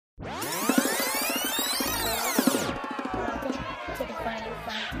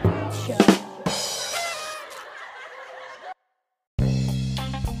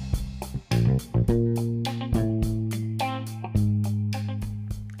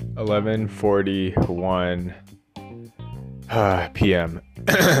11:41 p.m.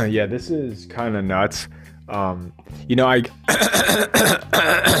 Yeah, this is kind of nuts. I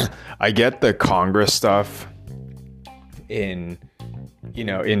I get the Congress stuff in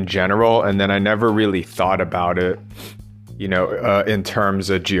general, and then I never really thought about it, in terms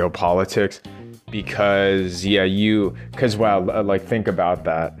of geopolitics, because think about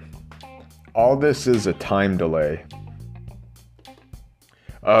that. All this is a time delay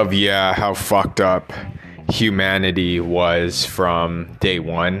of how fucked up humanity was from day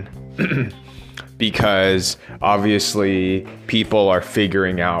one. Because obviously people are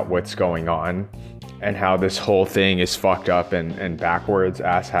figuring out what's going on and how this whole thing is fucked up and backwards,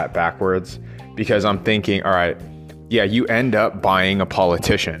 asshat backwards. Because I'm thinking, all right, you end up buying a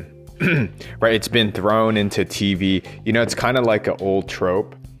politician, right? It's been thrown into TV. It's kind of like an old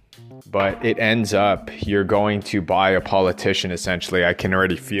trope, but it ends up you're going to buy a politician, essentially. I can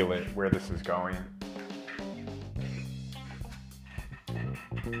already feel it, where this is going.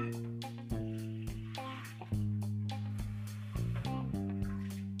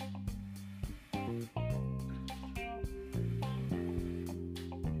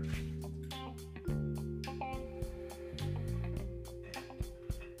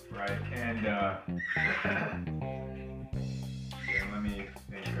 Right, and let me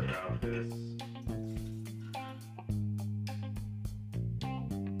think about this.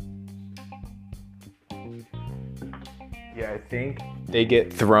 I think they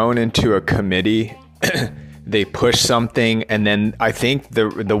get thrown into a committee, they push something, and then I think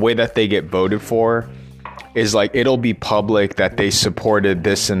the way that they get voted for is like it'll be public that they supported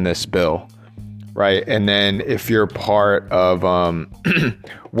this and this bill. Right. And then if you're part of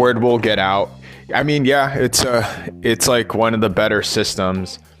word will get out. I mean, it's like one of the better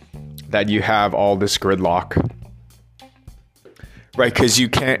systems that you have all this gridlock. Right.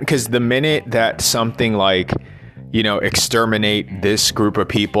 Because the minute that something like, exterminate this group of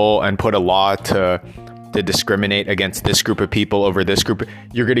people and put a law to discriminate against this group of people over this group,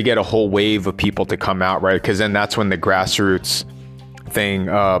 you're going to get a whole wave of people to come out. Right. Because then that's when the grassroots thing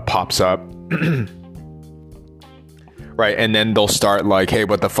pops up. Right, and then they'll start like, hey,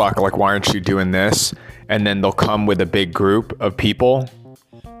 what the fuck, like, why aren't you doing this? And then they'll come with a big group of people,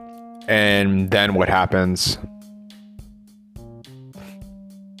 and then what happens?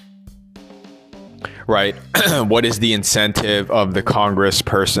 Right. What is the incentive of the Congress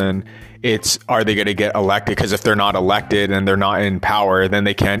person? Are they going to get elected? Because if they're not elected and they're not in power, then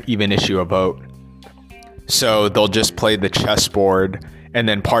they can't even issue a vote. So they'll just play the chessboard, and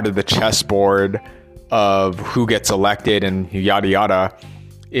then part of the chessboard of who gets elected and yada yada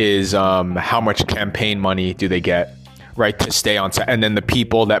is how much campaign money do they get, right, to stay on set. And then the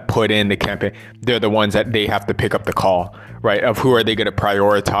people that put in the campaign, they're the ones that they have to pick up the call, right, of who are they going to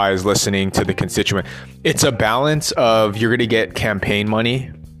prioritize listening to the constituent. It's a balance of you're going to get campaign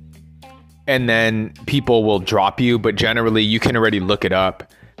money and then people will drop you, but generally you can already look it up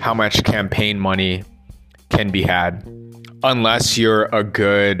how much campaign money can be had. Unless you're a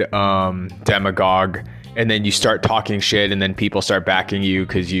good demagogue, and then you start talking shit, and then people start backing you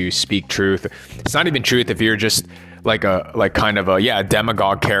because you speak truth. It's not even truth if you're just like a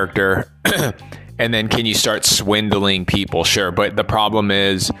demagogue character, and then can you start swindling people? Sure, but the problem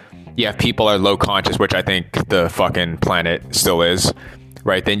is, if people are low conscious, which I think the fucking planet still is,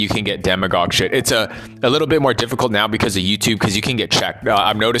 right? Then you can get demagogue shit. It's a little bit more difficult now because of YouTube, because you can get checked.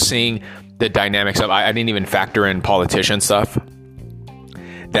 I'm noticing the dynamics of, I didn't even factor in politician stuff,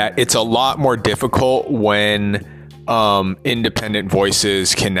 that it's a lot more difficult when independent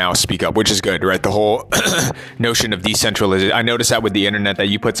voices can now speak up, which is good, right? The whole notion of decentralization. I noticed that with the internet, that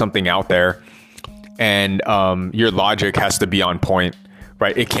you put something out there and your logic has to be on point,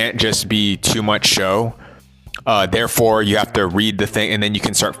 right? It can't just be too much show. Therefore, you have to read the thing, and then you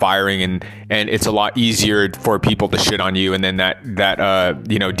can start firing, and it's a lot easier for people to shit on you, and then that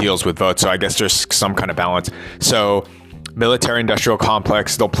deals with votes. So I guess there's some kind of balance. So military-industrial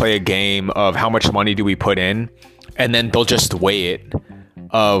complex, they'll play a game of how much money do we put in, and then they'll just weigh it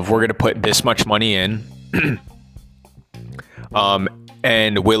of we're going to put this much money in,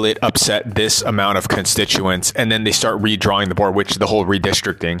 and will it upset this amount of constituents? And then they start redrawing the board, which the whole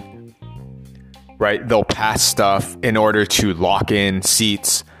redistricting. Right, they'll pass stuff in order to lock in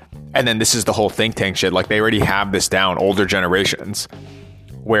seats, and then this is the whole think tank shit. Like, they already have this down, older generations,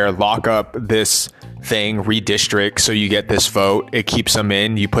 where lock up this thing, redistrict, so you get this vote. It keeps them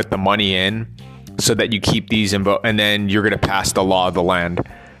in. You put the money in, so that you keep these in vote, and then you're going to pass the law of the land.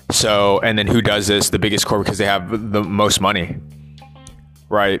 So, and then who does this? The biggest corp, because they have the most money,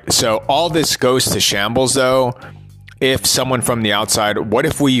 right? So all this goes to shambles, though, if someone from the outside, what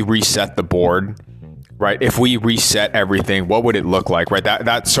if we reset the board, right? If we reset everything, what would it look like, right?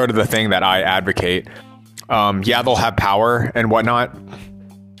 That's sort of the thing that I advocate. Yeah, they'll have power and whatnot,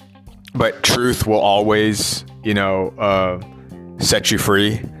 but truth will always, set you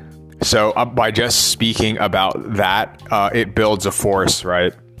free. So by just speaking about that, it builds a force,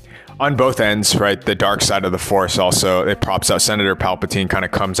 right? On both ends, right? The dark side of the force also, it props out. Senator Palpatine kind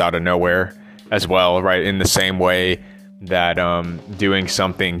of comes out of nowhere as well, right? In the same way that doing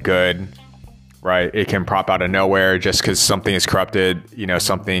something good, right? It can prop out of nowhere just because something is corrupted,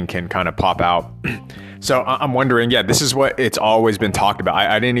 something can kind of pop out. So I'm wondering, this is what it's always been talked about.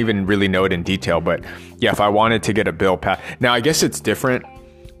 I didn't even really know it in detail, but yeah, if I wanted to get a bill passed. Now, I guess it's different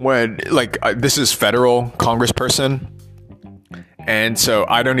when, this is federal congressperson. And so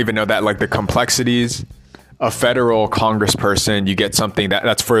I don't even know that, the complexities of federal congressperson, you get something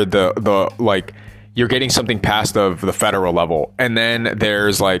that's for you're getting something passed of the federal level. And then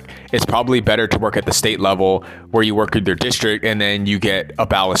there's it's probably better to work at the state level where you work with your district and then you get a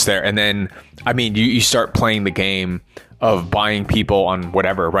ballast there. And then, you start playing the game of buying people on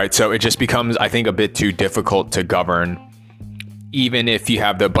whatever, right? So it just becomes, I think, a bit too difficult to govern, even if you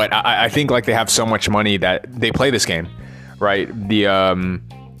have but I think they have so much money that they play this game, right? The,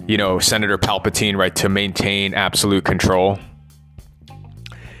 Senator Palpatine, right? To maintain absolute control.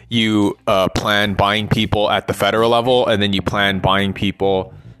 You plan buying people at the federal level, and then you plan buying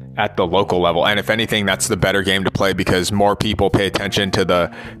people at the local level. And if anything, that's the better game to play because more people pay attention to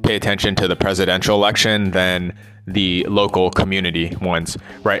the presidential election than the local community ones,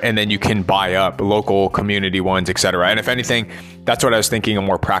 right? And then you can buy up local community ones, etc. And if anything, that's what I was thinking. A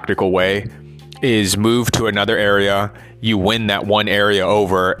more practical way is move to another area. You win that one area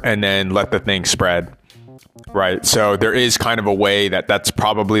over, and then let the thing spread. Right. So there is kind of a way that's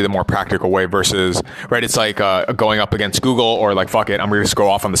probably the more practical way versus, right. It's going up against Google or fuck it, I'm going to just go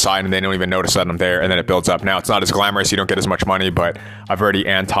off on the side and they don't even notice that I'm there. And then it builds up. Now it's not as glamorous. You don't get as much money, but I've already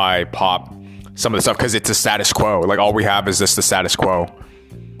anti-pop some of the stuff because it's a status quo. All we have is just the status quo,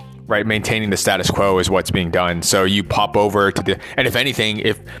 right? Maintaining the status quo is what's being done. So you pop over to and if anything,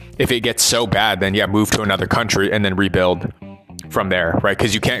 if it gets so bad, then move to another country and then rebuild from there, right?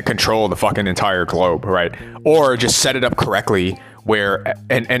 Because you can't control the fucking entire globe, right? Or just set it up correctly where,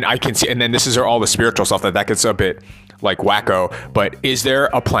 and I can see, and then this is all the spiritual stuff that gets a bit wacko, but is there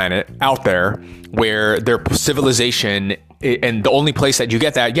a planet out there where their civilization, and the only place that you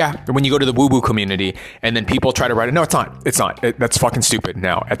get that, when you go to the woo-woo community and then people try to write it, no, it's not. That's fucking stupid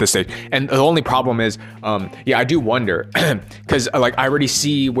now at this stage. And the only problem is, I do wonder, because I already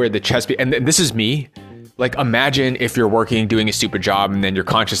see where the chess, and this is me, imagine if you're doing a stupid job and then your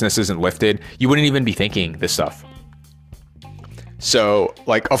consciousness isn't lifted, you wouldn't even be thinking this stuff. So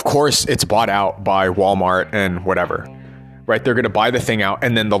of course it's bought out by Walmart and whatever, right? They're going to buy the thing out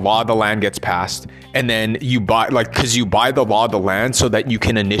and then the law of the land gets passed. And then you buy, cause you buy the law of the land so that you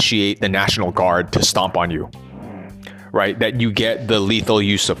can initiate the National Guard to stomp on you, right? That you get the lethal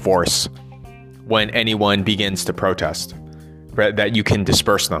use of force when anyone begins to protest, right? That you can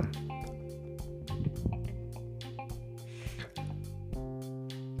disperse them.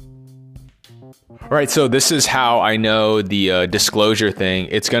 All right, so this is how I know the disclosure thing,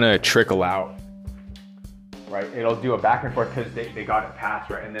 it's going to trickle out, right? It'll do a back and forth because they got it passed,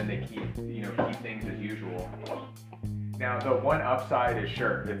 right? And then they keep things as usual. Now, the one upside is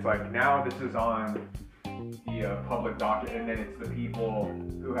sure. It's now this is on the public docket, and then it's the people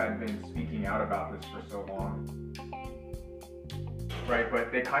who had been speaking out about this for so long, right?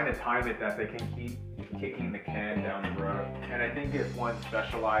 But they kind of time it that they can keep kicking the can down the road. And I think if one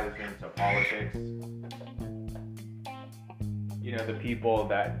specializes into politics, the people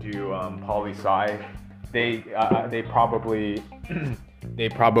that do poli-sci, they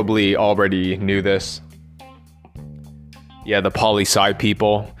probably already knew this. Yeah, the poli-sci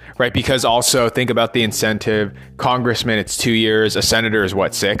people, right? Because also think about the incentive. Congressman, it's 2 years. A senator is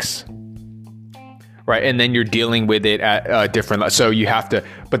 6? Right. And then you're dealing with it at a different. So you have to.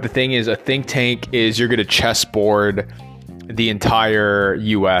 But the thing is, a think tank is you're going to chessboard the entire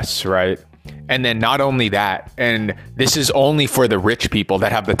U.S. Right. And then not only that, and this is only for the rich people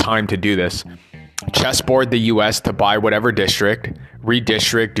that have the time to do this. Chessboard the U.S. to buy whatever district,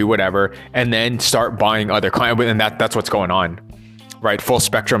 redistrict, do whatever, and then start buying other clients. And that's what's going on. Right, full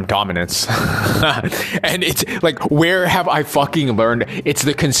spectrum dominance. And it's where have I fucking learned? It's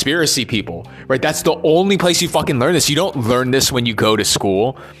the conspiracy people, right? That's the only place you fucking learn this. You don't learn this when you go to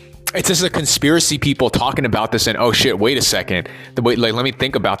school. it's just a conspiracy people talking about this and, oh shit, wait a second, let me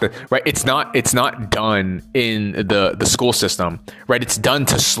think about this, right? It's not done in the school system, right? It's done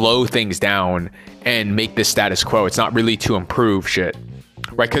to slow things down and make the status quo. It's not really to improve shit,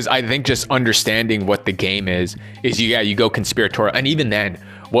 right? Because I think just understanding what the game is you go conspiratorial. And even then,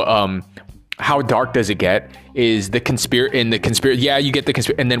 how dark does it get is the conspiracy. Yeah, you get the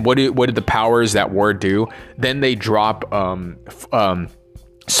conspiracy. And then what did the powers that were do? Then they drop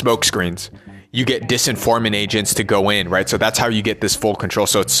smoke screens. You get disinformant agents to go in, right? So that's how you get this full control.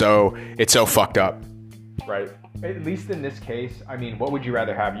 So it's so fucked up, right? At least in this case, I mean, what would you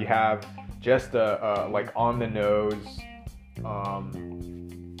rather have? You have just like on the nose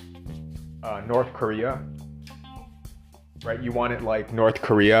North Korea, right? You want it like North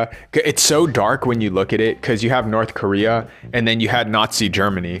Korea. It's so dark when you look at it because you have North Korea and then you had Nazi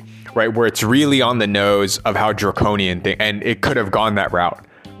Germany, right? Where it's really on the nose of how draconian thing, and it could have gone that route,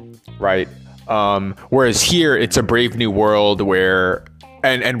 right? Whereas here it's a brave new world where,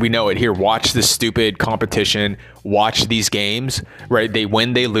 and we know it here, watch this stupid competition, watch these games, right? They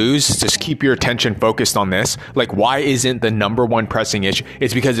win, they lose. Just keep your attention focused on this. Like, why isn't the number one pressing issue?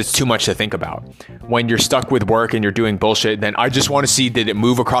 It's because it's too much to think about. When you're stuck with work and you're doing bullshit, then I just want to see, did it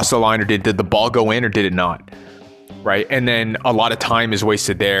move across the line, or did the ball go in, or did it not? Right? And then a lot of time is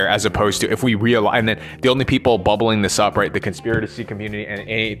wasted there, as opposed to if we realize, and then the only people bubbling this up, right? The conspiracy community, and it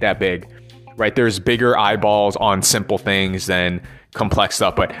ain't that big, right? There's bigger eyeballs on simple things than complex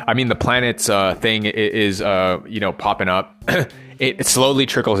stuff. But I mean, the planet's thing is popping up. It slowly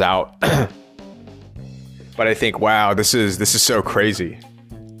trickles out. But I think, wow, this is so crazy,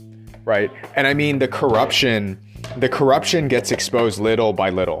 right? And I mean, the corruption gets exposed little by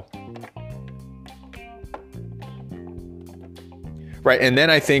little, right? And then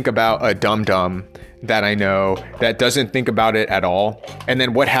I think about a dum-dum that I know that doesn't think about it at all. And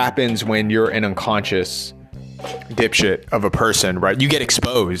then what happens when you're an unconscious dipshit of a person, right? You get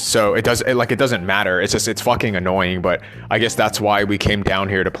exposed. So it doesn't matter. It's fucking annoying. But I guess that's why we came down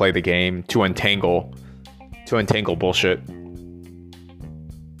here to play the game, to untangle bullshit.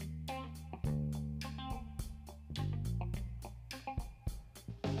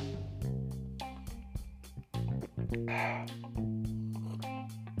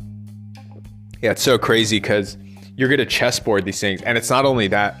 Yeah, it's so crazy because you're going to chessboard these things. And it's not only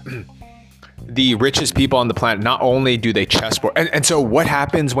that, the richest people on the planet, not only do they chessboard. And so what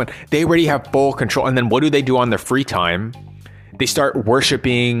happens when they already have full control? And then what do they do on their free time? They start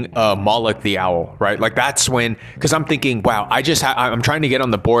worshiping Moloch the owl, right? Like that's when, because I'm thinking, wow, I'm trying to get on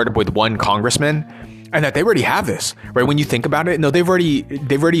the board with one congressman, and that they already have this, right? When you think about it, no, they've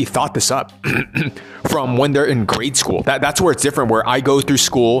already thought this up from when they're in grade school. That's where it's different. Where I go through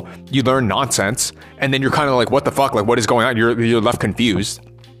school, you learn nonsense, and then you're kind of like, what the fuck? Like, what is going on? You're left confused.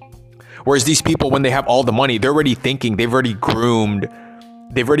 Whereas these people, when they have all the money, they're already thinking. They've already groomed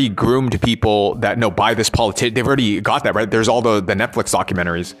people that buy this politician. They've already got that, right? There's all the Netflix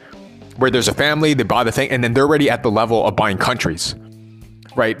documentaries where there's a family, they buy the thing, and then they're already at the level of buying countries.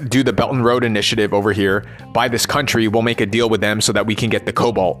 Right, do the Belt and Road Initiative over here, buy this country, we'll make a deal with them so that we can get the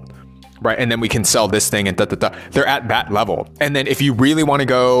cobalt, right? And then we can sell this thing and They're at that level. And then if you really want to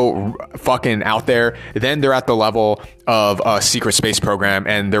go fucking out there, then they're at the level of a secret space program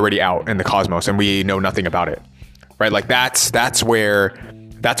and they're already out in the cosmos and we know nothing about it, right? Like that's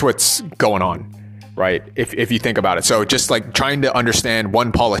what's going on, right? If you think about it. So just like trying to understand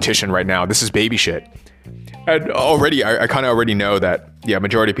one politician right now, this is baby shit. And already, I kind of already know that, yeah,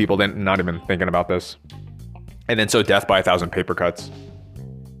 majority of people not even thinking about this. And then so death by 1,000 paper cuts.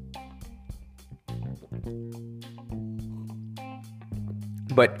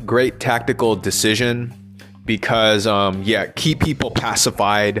 But great tactical decision because, keep people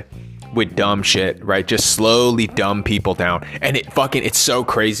pacified with dumb shit, right? Just slowly dumb people down. And it's so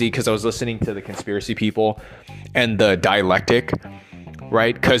crazy because I was listening to the conspiracy people and the dialectic,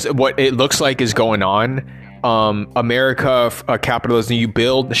 right? Because what it looks like is going on, America, capitalism, you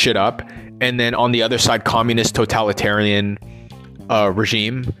build shit up, and then on the other side, communist totalitarian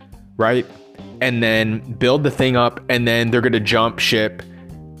regime, right? And then build the thing up, and then they're going to jump ship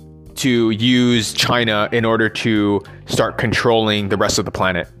to use China in order to start controlling the rest of the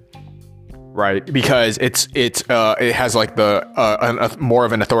planet, right? Because it has like the more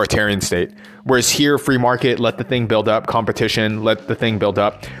of an authoritarian state. Whereas here, free market, let the thing build up, competition, let the thing build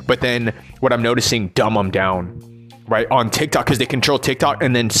up. But then what I'm noticing, dumb them down, right? On TikTok, because they control TikTok,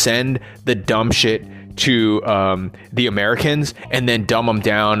 and then send the dumb shit to the Americans, and then dumb them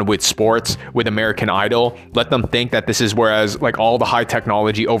down with sports, with American Idol. Let them think that this is, whereas like all the high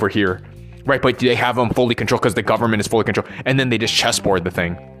technology over here, right? But they have them fully controlled because the government is fully controlled, and then they just chessboard the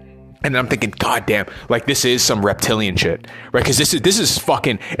thing. And then I'm thinking, God damn, like this is some reptilian shit, right? Because this is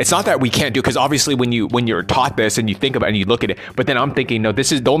fucking. It's not that we can't do, because obviously when you're taught this and you think about it and you look at it, but then I'm thinking, no,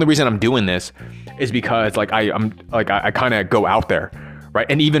 this is the only reason I'm doing this is because like I kind of go out there, right?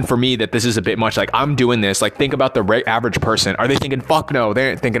 And even for me, that this is a bit much. Like I'm doing this. Like think about the average person. Are they thinking, fuck no, they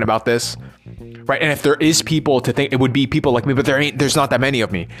ain't thinking about this, right? And if there is people to think, it would be people like me, but there's not that many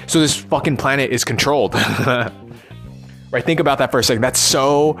of me. So this fucking planet is controlled. Right, think about that for a second. That's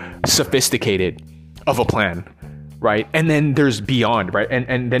so sophisticated of a plan, right? And then there's beyond, right?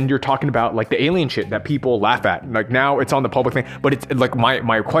 And then you're talking about like the alien shit that people laugh at. Like now it's on the public thing, but it's like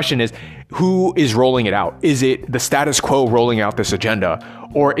my question is, who is rolling it out? Is it the status quo rolling out this agenda,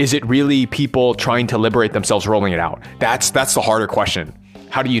 or is it really people trying to liberate themselves rolling it out? That's the harder question.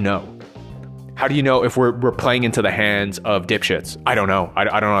 How do you know? How do you know if we're playing into the hands of dipshits? I don't know. I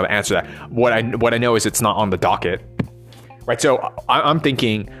don't know how to answer that. What I know is it's not on the docket. Right, so I'm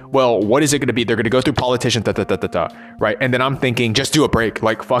thinking, well, what is it going to be? They're going to go through politicians, right? And then I'm thinking, just do a break,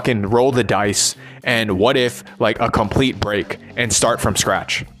 like fucking roll the dice. And what if like a complete break and start from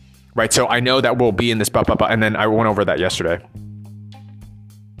scratch, right? So I know that we'll be in this, and then I went over that yesterday.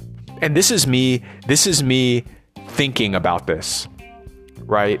 And this is me thinking about this,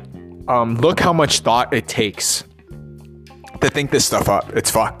 right? Look how much thought it takes to think this stuff up.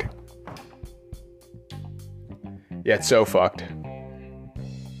 It's fucked. Yeah, it's so fucked.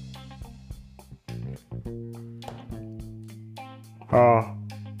 Oh.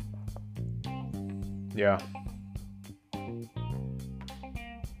 Yeah.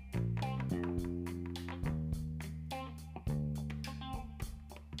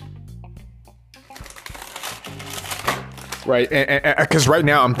 Right, because right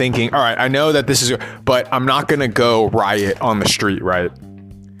now I'm thinking, all right, I know that this is, but I'm not gonna go riot on the street, right?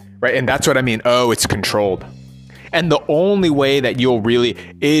 Right, and that's what I mean. Oh, it's controlled. And the only way that you'll really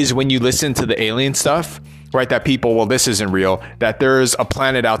is when you listen to the alien stuff, right? That people, well, this isn't real, that there's a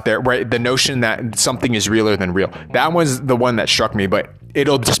planet out there, right? The notion that something is realer than real. That was the one that struck me, but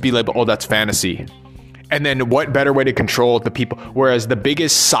it'll just be labeled, oh, that's fantasy. And then what better way to control the people? Whereas the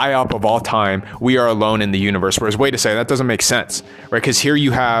biggest psyop of all time, we are alone in the universe. Whereas wait a second, that doesn't make sense, right? Because here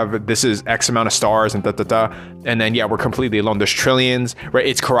you have, this is X amount of stars and and then yeah, we're completely alone. There's trillions, right?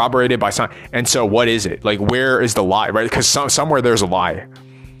 It's corroborated by science. And so what is it? Like, where is the lie, right? Because somewhere there's a lie,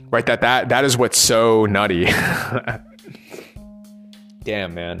 right? That is what's so nutty.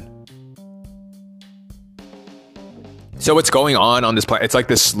 Damn, man. So what's going on this planet? It's like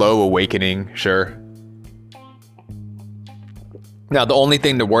this slow awakening, sure. Now, the only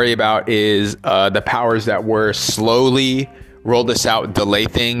thing to worry about is the powers that were slowly roll this out, delay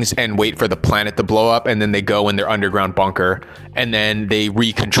things, and wait for the planet to blow up, and then they go in their underground bunker, and then they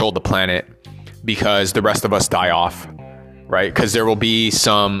recontrol the planet because the rest of us die off, right? Because there will be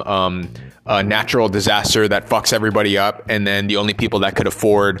some natural disaster that fucks everybody up, and then the only people that could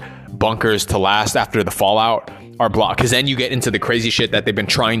afford bunkers to last after the fallout are blocked. Because then you get into the crazy shit that they've been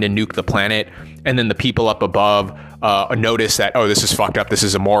trying to nuke the planet, and then the people up above notice that, oh, this is fucked up, this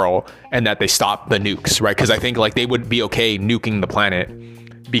is immoral, and that they stop the nukes, right? Because I think like they would be okay nuking the planet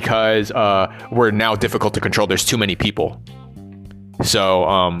because we're now difficult to control. There's too many people.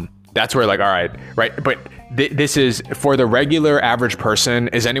 So that's where like, all right, right? But this is for the regular average person.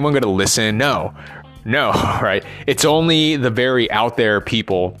 Is anyone going to listen? No, right? It's only the very out there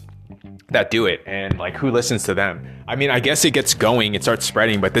people that do it, and like who listens to them? I mean, I guess it gets going, it starts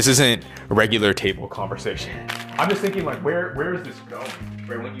spreading, but this isn't a regular table conversation. I'm just thinking like, where is this going,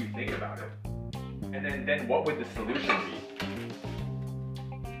 right? When you think about it, and then what would the solution be?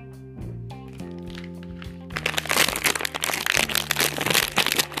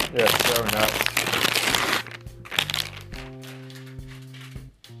 Yeah, it's so nuts.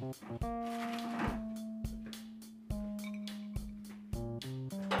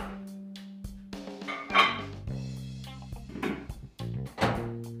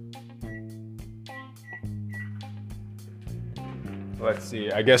 Let's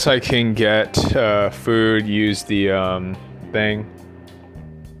see. I guess I can get food, use the thing.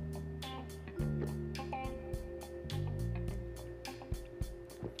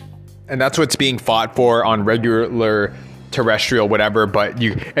 And that's what's being fought for on regular terrestrial whatever, but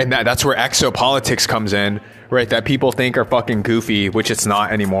that's where exopolitics comes in, right? That people think are fucking goofy, which it's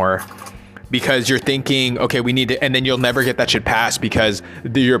not anymore. Because you're thinking, okay, we need to, and then you'll never get that shit passed because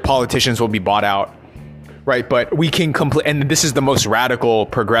your politicians will be bought out. Right, but we can and this is the most radical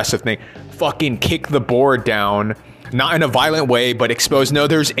progressive thing, fucking kick the board down, not in a violent way, but expose, no,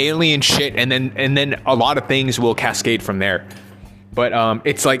 there's alien shit, and then a lot of things will cascade from there. But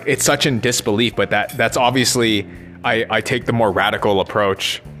it's like, it's such in disbelief, but that's obviously, I take the more radical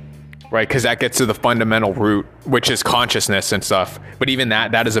approach, right? Because that gets to the fundamental root, which is consciousness and stuff. But even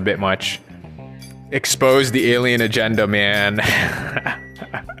that is a bit much. Expose the alien agenda, man.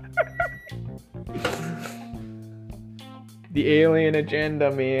 The alien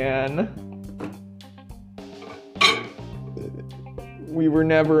agenda, man. We were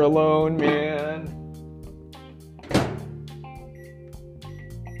never alone, man.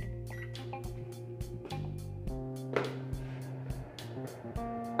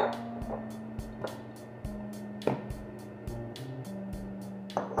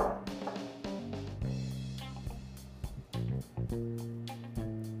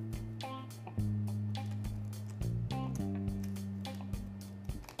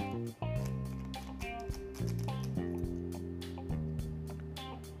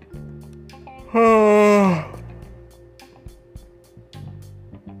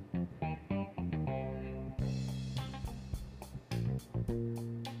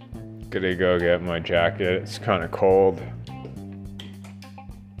 Gonna go get my jacket. It's kind of cold.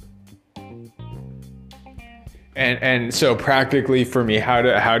 And so practically for me, how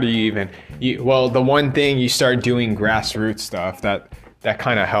do you even? Well, the one thing you start doing grassroots stuff that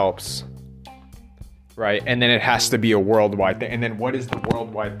kind of helps, right? And then it has to be a worldwide thing. And then what is the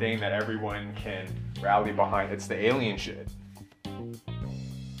worldwide thing that everyone can rally behind? It's the alien shit.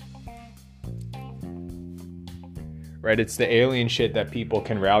 Right, it's the alien shit that people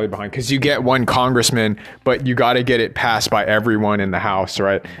can rally behind, because you get one congressman, but you got to get it passed by everyone in the House,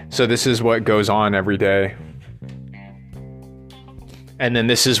 right? So this is what goes on every day. And then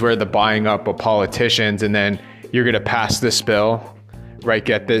this is where the buying up of politicians, and then you're going to pass this bill, right?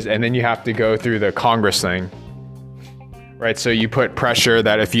 Get this, and then you have to go through the Congress thing, right? So you put pressure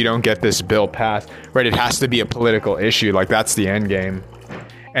that if you don't get this bill passed, right, it has to be a political issue. Like, that's the end game.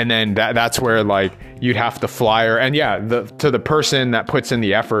 And then that's where, like, you'd have to flyer, and yeah, to the person that puts in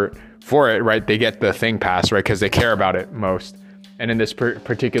the effort for it, right, they get the thing passed, right, because they care about it most. And in this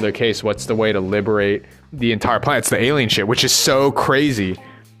particular case, what's the way to liberate the entire planet? It's the alien shit, which is so crazy.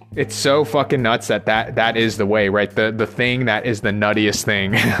 It's so fucking nuts that is the way, right? The thing that is the nuttiest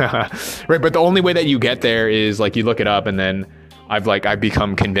thing, right? But the only way that you get there is, like, you look it up, and then I've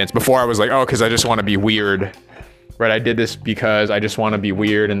become convinced. Before I was like, oh, because I just want to be weird. Right, I did this because I just want to be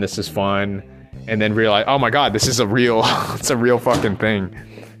weird and this is fun, and then realize, oh my god, this is it's a real fucking thing.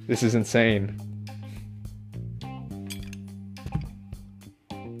 This is insane.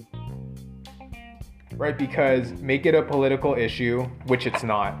 Right, because make it a political issue, which it's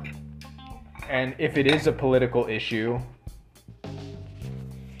not. And if it is a political issue,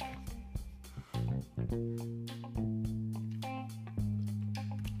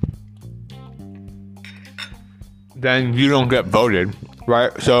 then you don't get voted,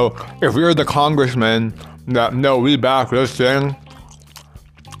 right? So if you're the congressman that, no, we back this thing,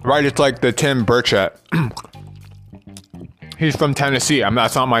 right? It's like the Tim Burchett. He's from Tennessee.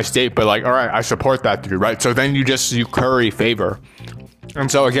 That's not my state, but, like, all right, I support that dude, right? So then you curry favor. And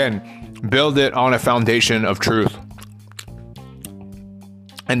so again, build it on a foundation of truth.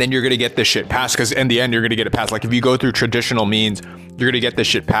 And then you're going to get this shit passed, because in the end, you're going to get it passed. Like, if you go through traditional means, you're going to get this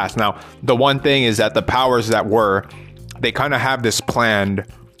shit passed. Now, the one thing is that the powers that were, they kind of have this planned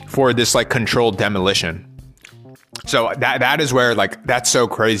for this, like, controlled demolition. So that is where, like, that's so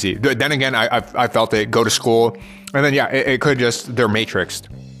crazy. Then again, I felt it. Go to school, and then, yeah, it could just, they're matrixed.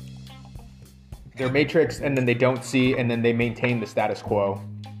 They're matrixed, and then they don't see, and then they maintain the status quo.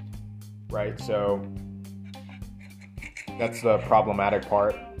 Right? So that's the problematic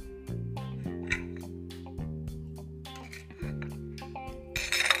part.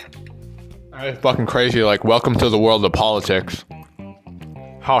 It's fucking crazy. Like, welcome to the world of politics.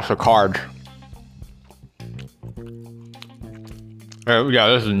 House of Cards. Yeah,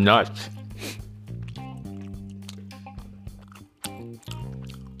 this is nuts.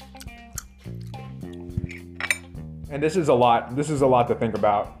 And this is a lot. This is a lot to think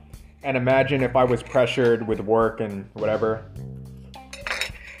about. And imagine if I was pressured with work and whatever.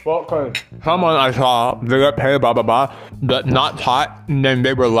 Well, cause someone I saw, they got paid, blah, blah, blah, but not taught, and then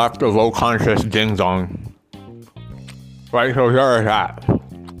they were left a low conscious ding dong. Right, so here is that.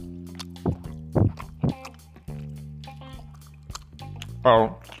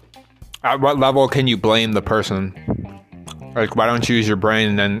 Oh, at what level can you blame the person? Like, why don't you use your brain,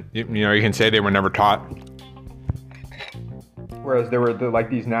 and then, you can say they were never taught. Whereas there were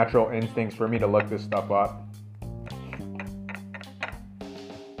like these natural instincts for me to look this stuff up.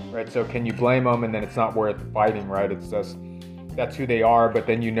 Right, so can you blame them, and then it's not worth fighting, right? It's just, that's who they are, but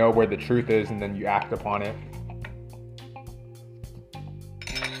then you know where the truth is, and then you act upon it.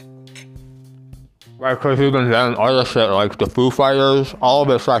 Right, because even then, other shit like the Foo Fighters, all of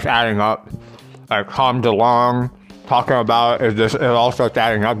it starts adding up. Like Tom DeLonge talking about it all starts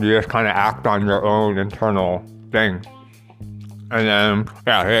adding up. You just kind of act on your own internal thing. And then,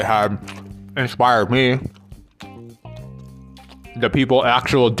 yeah, it had inspired me. The people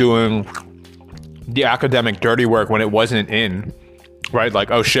actually doing the academic dirty work when it wasn't in, right?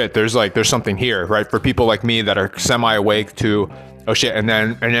 Like, oh shit, there's something here, right? For people like me that are semi-awake to, oh shit, and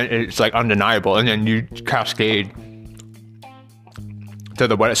then it's like undeniable, and then you cascade to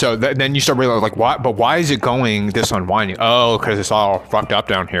the what? So then you start realizing like, why? But why is it going this unwinding? Oh, because it's all fucked up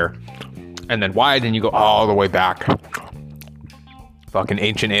down here. And then why? Then you go all the way back. Fucking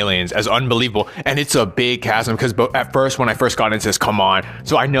ancient aliens, as unbelievable, and it's a big chasm because at first when I first got into this, come on.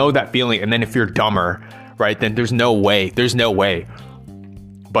 So I know that feeling, and then if you're dumber, right? Then there's no way.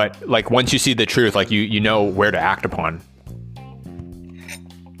 But like once you see the truth, like you know where to act upon.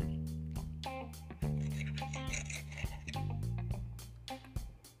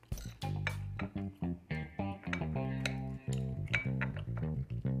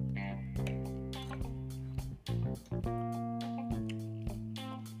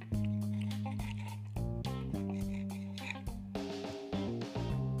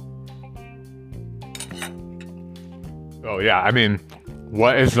 Oh yeah, I mean,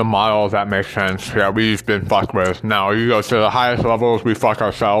 what is the model that makes sense? Yeah, we've been fucked with. Now you go to the highest levels, we fuck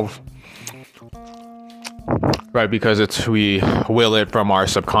ourselves. Right, because we will it from our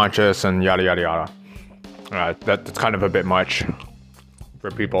subconscious and yada yada yada. That's kind of a bit much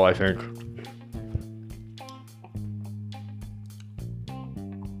for people, I think.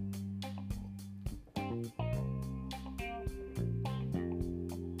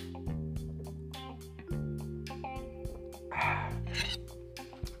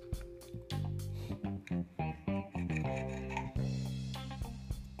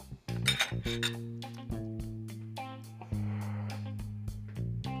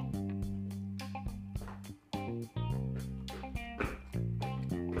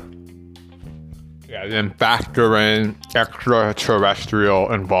 Yeah, then factor in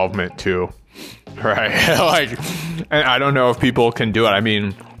extraterrestrial involvement too, right? Like, and I don't know if people can do it. I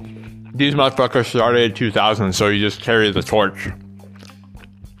mean, these motherfuckers started in 2000, so you just carry the torch.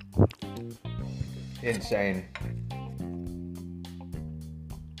 Insane.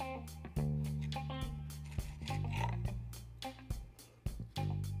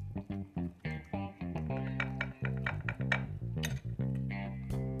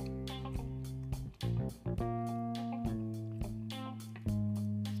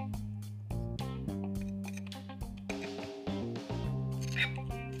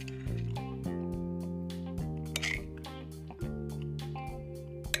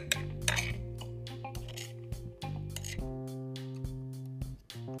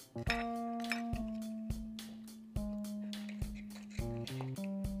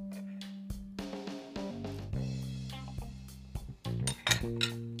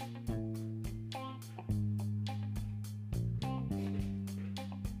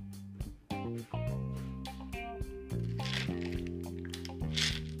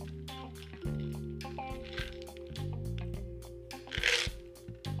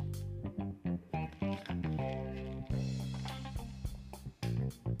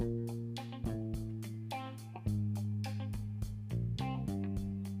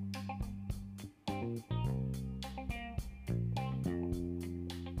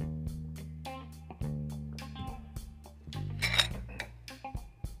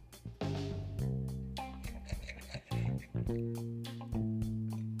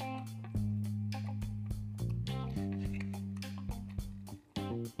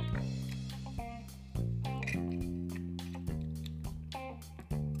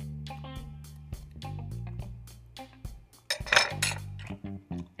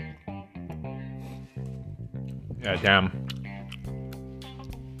 Yeah, damn.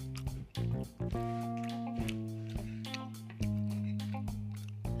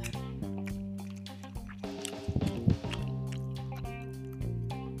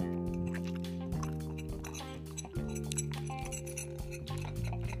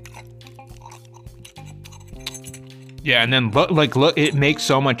 Yeah, and then look, it makes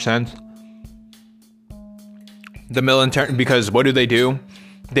so much sense. The military, because what do?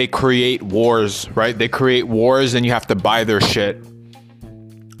 They create wars, right? They create wars and you have to buy their shit.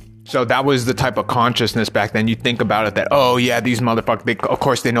 So that was the type of consciousness back then. You think about it that, oh yeah, these motherfuckers, of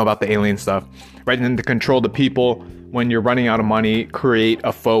course they know about the alien stuff, right? And then to control the people when you're running out of money, create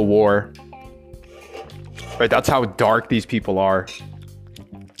a faux war. Right, that's how dark these people are.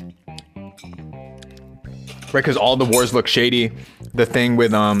 Right, because all the wars look shady. the thing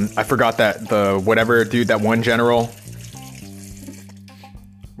with I forgot that the whatever dude, that one general,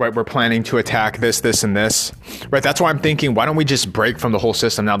 right? We're planning to attack this, and this, right? That's why I'm thinking, why don't we just break from the whole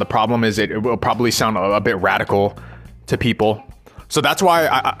system? Now the problem is it will probably sound a bit radical to people, so that's why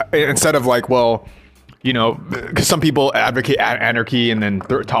I instead of like, well, you know, because some people advocate anarchy and then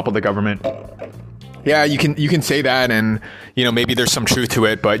topple the government. Yeah, you can say that, and you know, maybe there's some truth to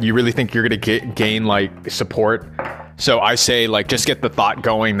it, but you really think you're gonna gain like support? So I say, like, just get the thought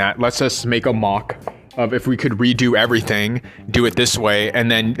going that let's just make a mock of if we could redo everything, do it this way,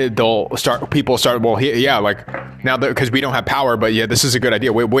 and then people start, well, yeah, like now because we don't have power, but yeah, this is a good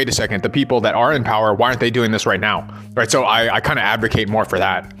idea. Wait a second, the people that are in power, why aren't they doing this right now, right? So I kind of advocate more for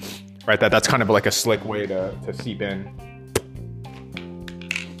that, right? That's kind of like a slick way to seep in.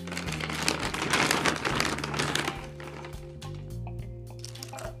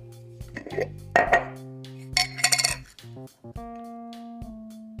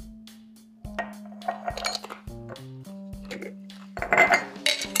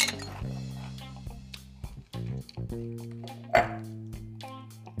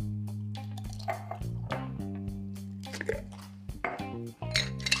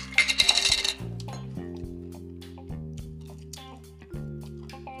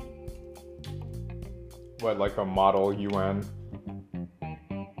 What, like a model UN?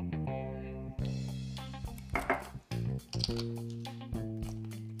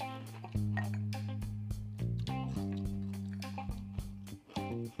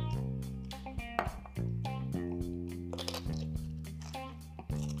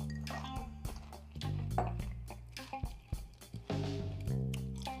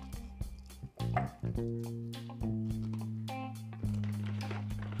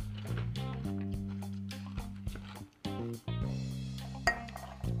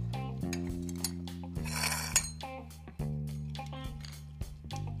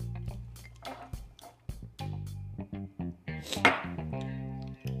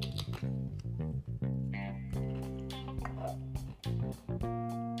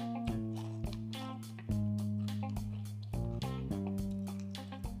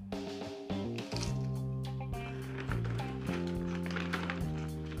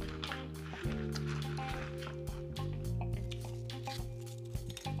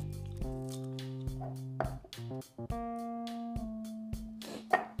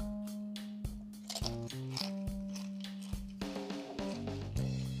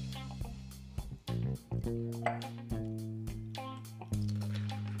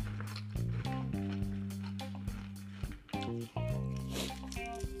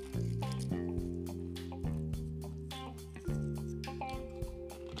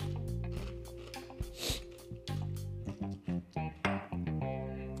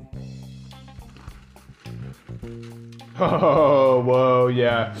 Oh, whoa,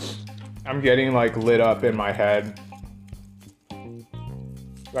 yeah. I'm getting like lit up in my head.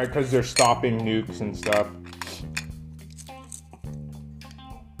 Like, because they're stopping nukes and stuff.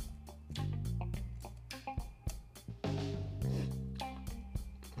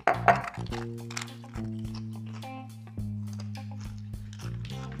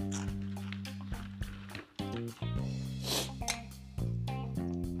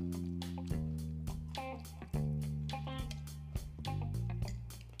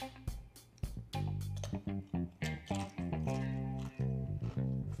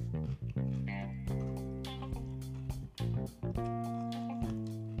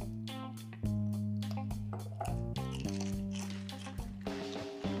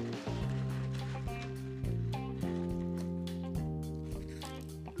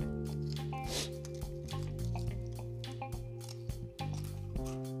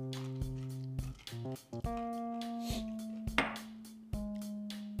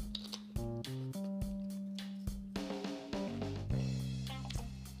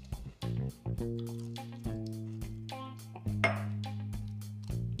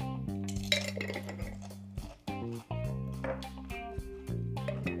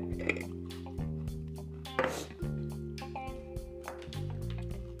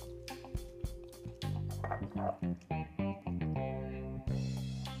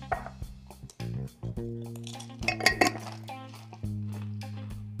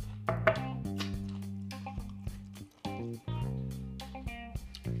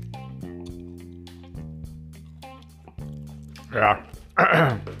 Yeah.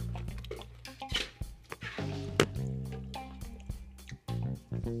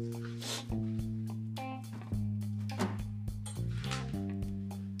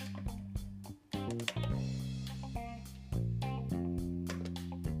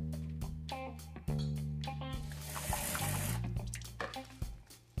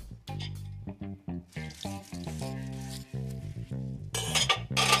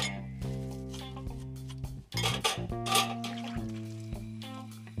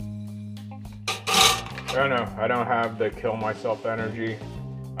 I don't know. I don't have the kill myself energy.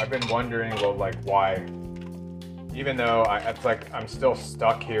 I've been wondering, well, like, why? Even though it's like I'm still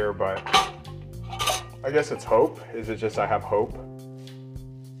stuck here, but I guess it's hope. Is it just I have hope?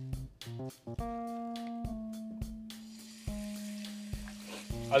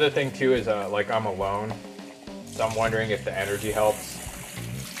 Other thing too is like I'm alone, so I'm wondering if the energy helps.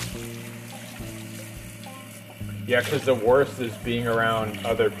 Yeah, because the worst is being around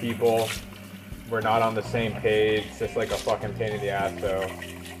other people. We're not on the same page. It's just like a fucking pain in the ass. So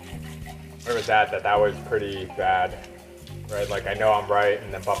where was that was pretty bad, right? Like I know I'm right,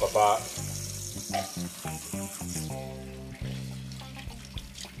 and then ba.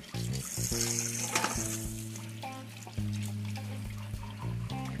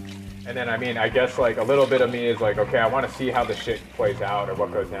 And then, I mean, I guess like a little bit of me is like, okay, I want to see how the shit plays out or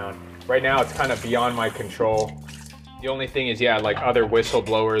what goes down. Right now, it's kind of beyond my control. The only thing is, yeah, like other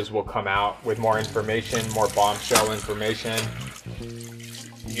whistleblowers will come out with more information, more bombshell information.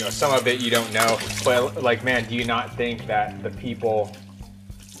 You know, some of it you don't know. But like, man, do you not think that the people,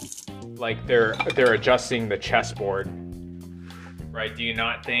 like they're adjusting the chessboard, right? Do you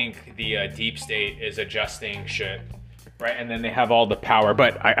not think the deep state is adjusting shit? Right, and then they have all the power.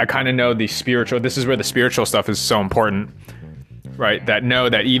 But I kind of know this is where the spiritual stuff is so important, right? That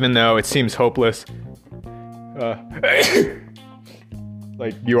even though it seems hopeless,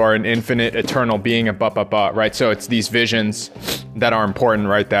 like you are an infinite, eternal being, and right? So it's these visions that are important,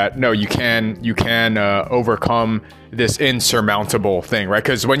 right? That no, you can overcome this insurmountable thing, right?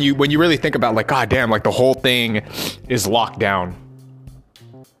 Because when you really think about like, god damn, like the whole thing is locked down.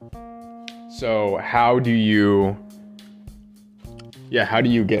 So how do you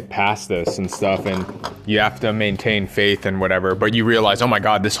get past this and stuff? And you have to maintain faith and whatever, but you realize, oh my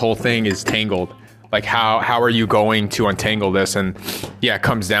God, this whole thing is tangled. Like how are you going to untangle this? And yeah, it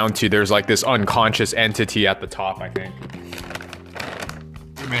comes down to there's like this unconscious entity at the top, I think.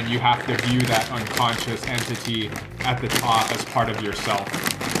 Man, you have to view that unconscious entity at the top as part of yourself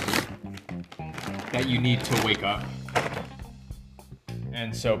that you need to wake up.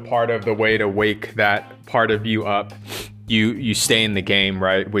 And so part of the way to wake that part of you up, you stay in the game,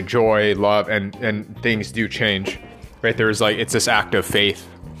 right? With joy, love, and things do change, right? There's like, it's this act of faith.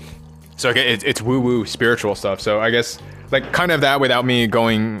 So it's woo-woo spiritual stuff. So I guess like kind of that without me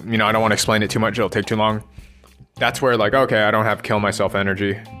going, you know, I don't want to explain it too much. It'll take too long. That's where like, okay, I don't have kill myself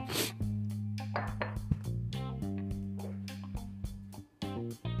energy.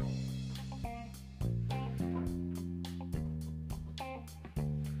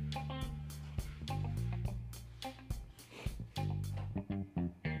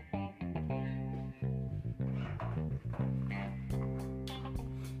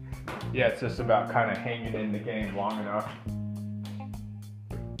 Yeah, it's just about kind of hanging in the game long enough.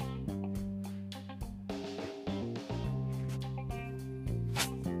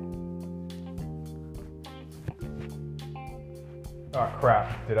 Oh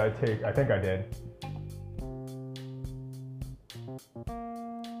crap, I think I did.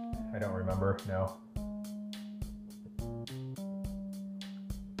 I don't remember, no.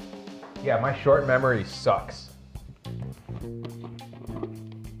 Yeah, my short memory sucks.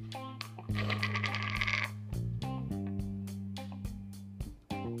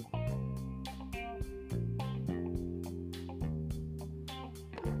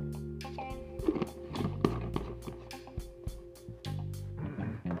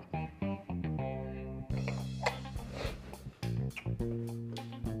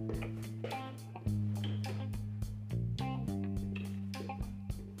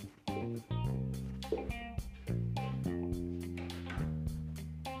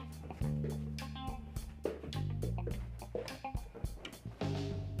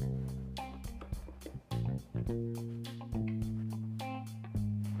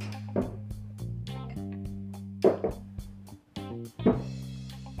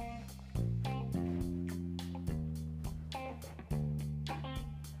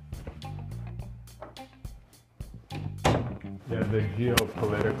 Yeah, the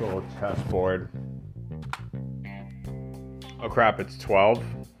geopolitical chessboard. Oh crap, it's 12.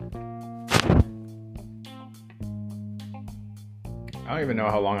 I don't even know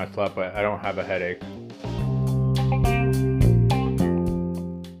how long I slept, but I don't have a headache.